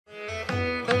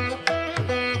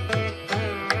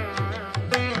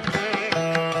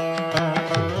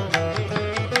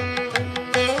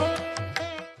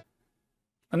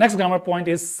next grammar point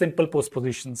is simple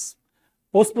postpositions.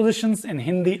 Postpositions in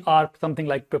Hindi are something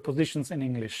like prepositions in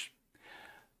English.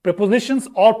 Prepositions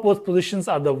or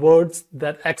postpositions are the words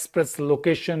that express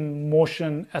location,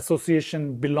 motion,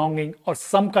 association, belonging, or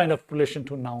some kind of relation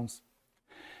to nouns.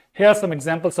 Here are some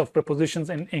examples of prepositions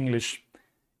in English: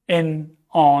 in,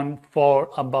 on, for,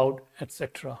 about,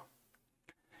 etc.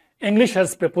 English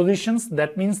has prepositions.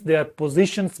 That means they are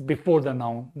positions before the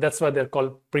noun. That's why they're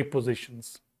called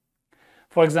prepositions.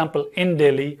 For example, in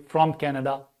Delhi, from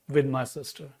Canada, with my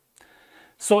sister.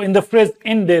 So in the phrase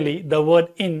in Delhi, the word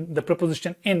in, the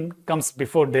preposition in, comes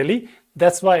before Delhi.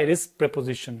 That's why it is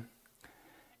preposition.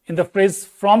 In the phrase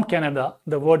from Canada,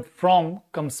 the word from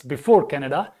comes before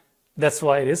Canada. That's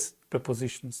why it is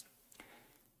prepositions.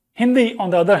 Hindi,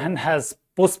 on the other hand, has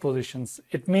postpositions.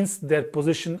 It means their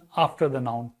position after the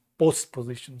noun,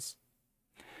 postpositions.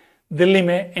 Delhi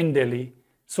mein, in Delhi.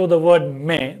 So the word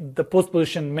mein, the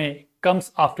postposition mein,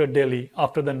 comes after Delhi,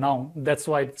 after the noun. That's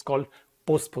why it's called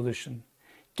postposition.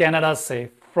 Canada se,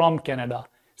 from Canada.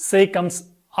 Se comes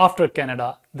after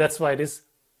Canada. That's why it is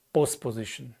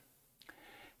postposition.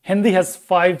 Hindi has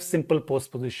 5 simple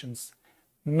postpositions: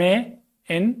 mein,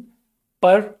 in,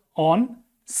 par, on,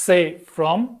 se,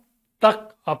 from,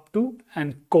 tak, up to,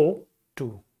 and ko,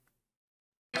 to.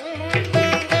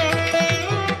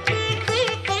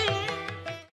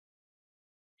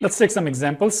 Let's take some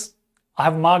examples. I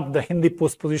have marked the Hindi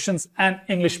postpositions and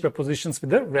English prepositions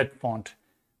with a red font.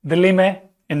 Delhi mein,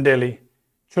 in Delhi.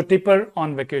 Chutti par,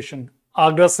 on vacation.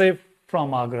 Agra se,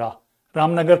 from Agra.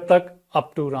 Ramnagar tak,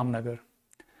 up to Ramnagar.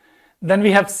 Then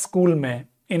we have school mein,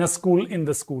 in a school, in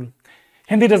the school.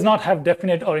 Hindi does not have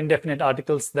definite or indefinite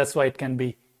articles. That's why it can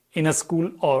be in a school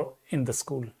or in the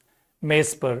school.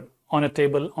 Mez par, on a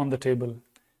table, on the table.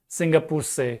 Singapore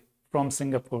se, from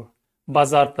Singapore.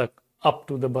 Bazaar tak, up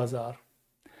to the bazaar.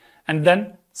 And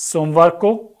then Somvar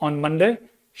ko, on Monday.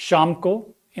 Sham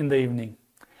ko, in the evening.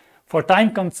 For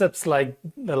time concepts like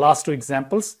the last 2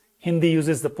 examples, Hindi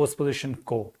uses the postposition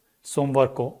ko.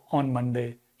 Somvar ko, on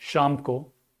Monday. Sham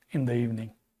ko, in the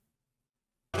evening.